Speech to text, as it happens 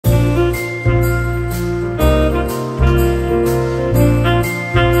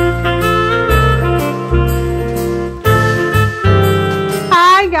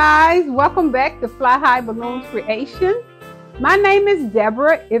Welcome back to Fly High Balloons Creation. My name is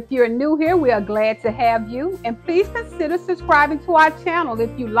Deborah. If you're new here, we are glad to have you. And please consider subscribing to our channel if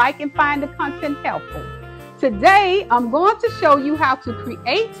you like and find the content helpful. Today, I'm going to show you how to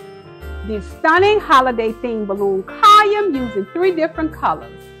create this stunning holiday themed balloon column using 3 different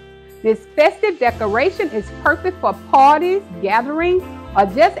colors. This festive decoration is perfect for parties, gatherings, or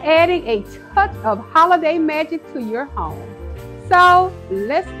just adding a touch of holiday magic to your home. So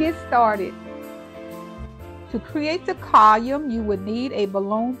let's get started. To create the column, you would need a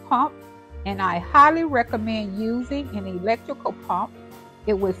balloon pump, and I highly recommend using an electrical pump.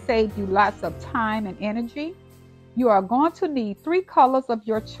 It will save you lots of time and energy. You are going to need 3 colors of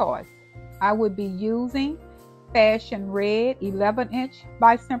your choice. I would be using Fashion Red 11-inch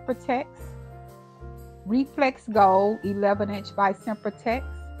by Sempertex, Reflex Gold 11-inch by Sempertex,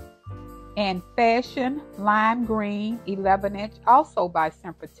 and Fashion Lime Green 11-inch also by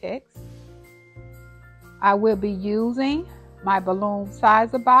Sempertex. I will be using my balloon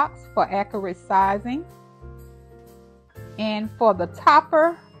sizer box for accurate sizing. And for the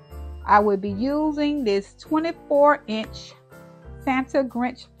topper, I will be using this 24-inch Santa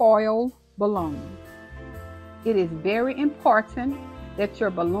Grinch foil balloon. It is very important that your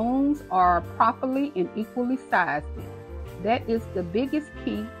balloons are properly and equally sized. That is the biggest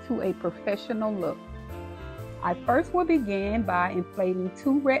key to a professional look. I first will begin by inflating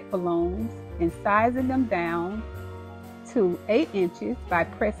 2 red balloons and sizing them down to 8 inches by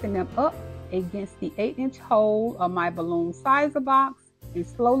pressing them up against the 8-inch hole of my balloon sizer box and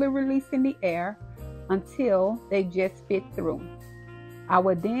slowly releasing the air until they just fit through. I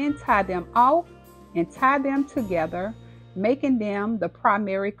will then tie them off and tie them together, making them the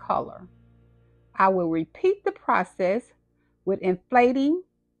primary color. I will repeat the process with inflating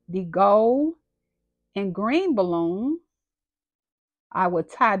the gold and green balloon. I will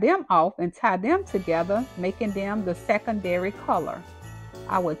tie them off and tie them together, making them the secondary color.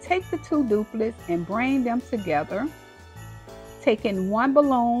 I will take the 2 duplets and bring them together, taking 1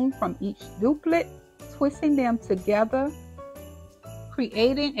 balloon from each duplet, twisting them together,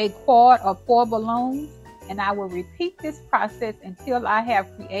 creating a quad of 4 balloons, and I will repeat this process until I have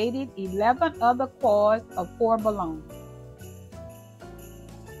created 11 other quads of 4 balloons.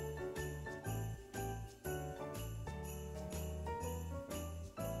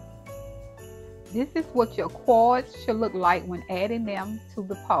 This is what your quads should look like when adding them to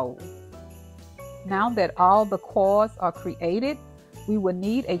the pole. Now that all the quads are created, we will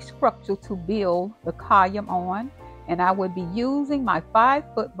need a structure to build the column on, and I will be using my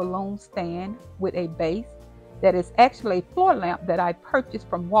 5-foot balloon stand with a base that is actually a floor lamp that I purchased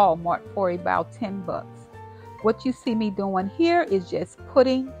from Walmart for about 10 bucks. What you see me doing here is just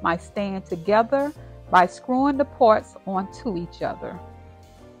putting my stand together by screwing the parts onto each other.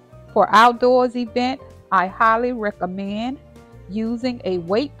 For outdoors event, I highly recommend using a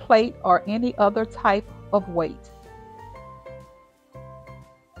weight plate or any other type of weight.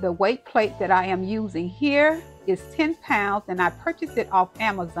 The weight plate that I am using here is 10 pounds, and I purchased it off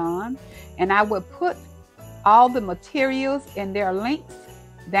Amazon, and I will put all the materials and their links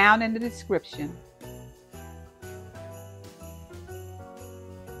down in the description.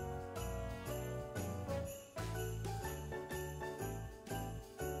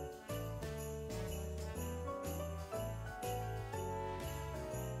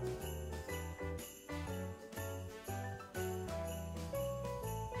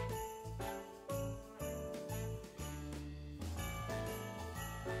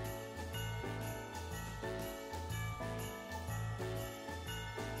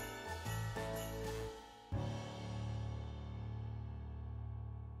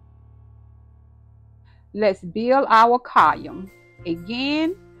 Let's build our column.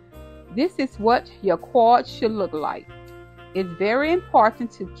 Again, this is what your quad should look like. It's very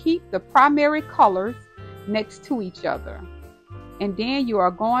important to keep the primary colors next to each other. And then you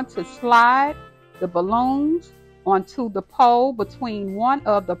are going to slide the balloons onto the pole between one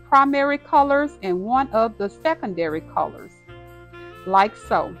of the primary colors and one of the secondary colors, like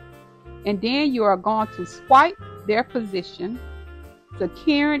so. And then you are going to swipe their position,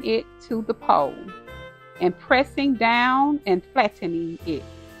 securing it to the pole, and pressing down and flattening it.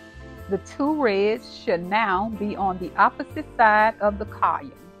 The 2 reds should now be on the opposite side of the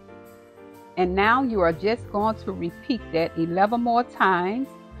column. And now you are just going to repeat that 11 more times,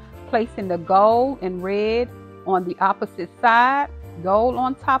 placing the gold and red on the opposite side, gold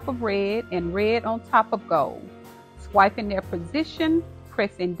on top of red and red on top of gold, swiping their position,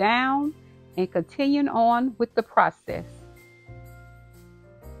 pressing down, and continuing on with the process.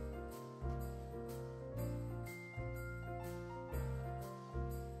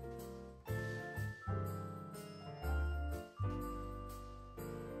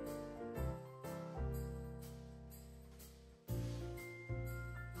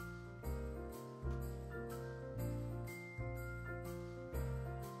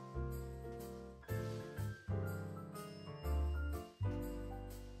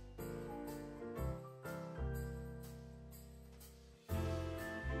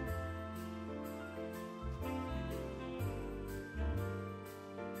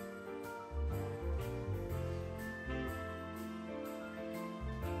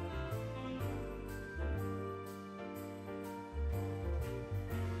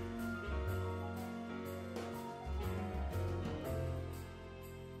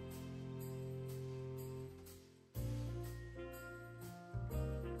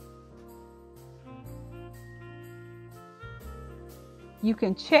 You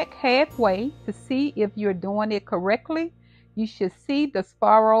can check halfway to see if you're doing it correctly. You should see the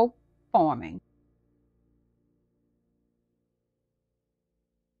spiral forming.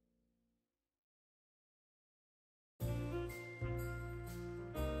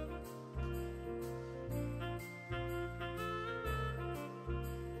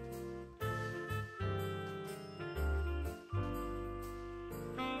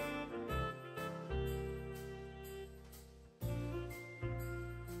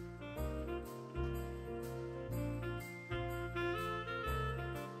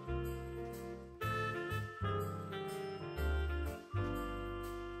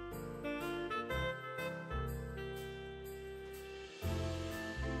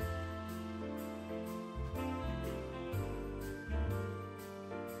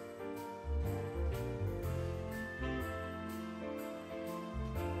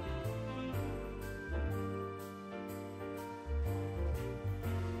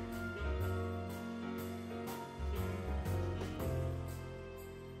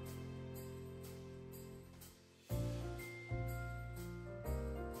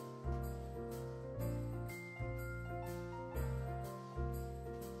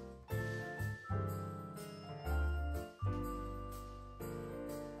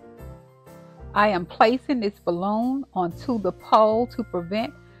 I am placing this balloon onto the pole to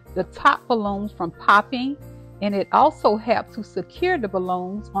prevent the top balloons from popping, and it also helps to secure the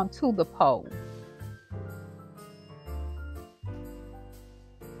balloons onto the pole.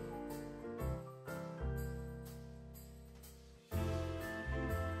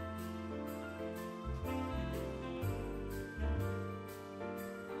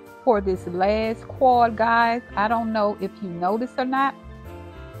 For this last quad, guys, I don't know if you noticed or not,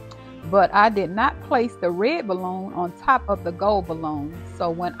 but I did not place the red balloon on top of the gold balloon.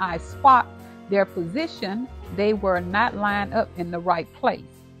 So when I swapped their position, they were not lined up in the right place.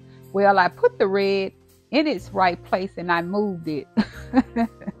 Well, I put the red in its right place and I moved it.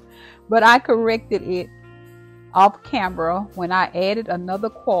 But I corrected it off camera when I added another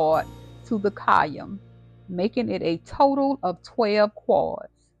quad to the column, making it a total of 12 quads.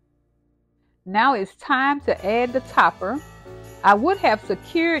 Now it's time to add the topper. I would have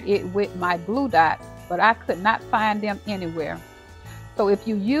secured it with my glue dots, but I could not find them anywhere. So if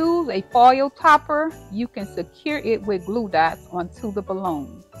you use a foil topper, you can secure it with glue dots onto the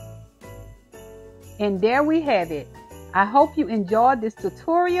balloon. And there we have it. I hope you enjoyed this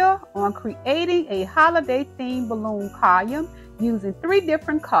tutorial on creating a holiday themed balloon column using 3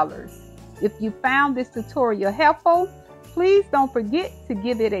 different colors. If you found this tutorial helpful, please don't forget to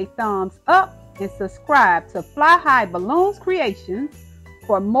give it a thumbs up and subscribe to Fly High Balloons Creations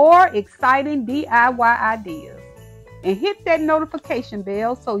for more exciting DIY ideas. And hit that notification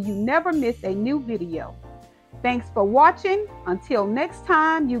bell so you never miss a new video. Thanks for watching. Until next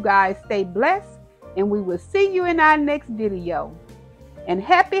time, you guys stay blessed, and we will see you in our next video. And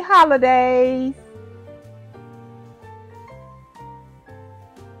happy holidays!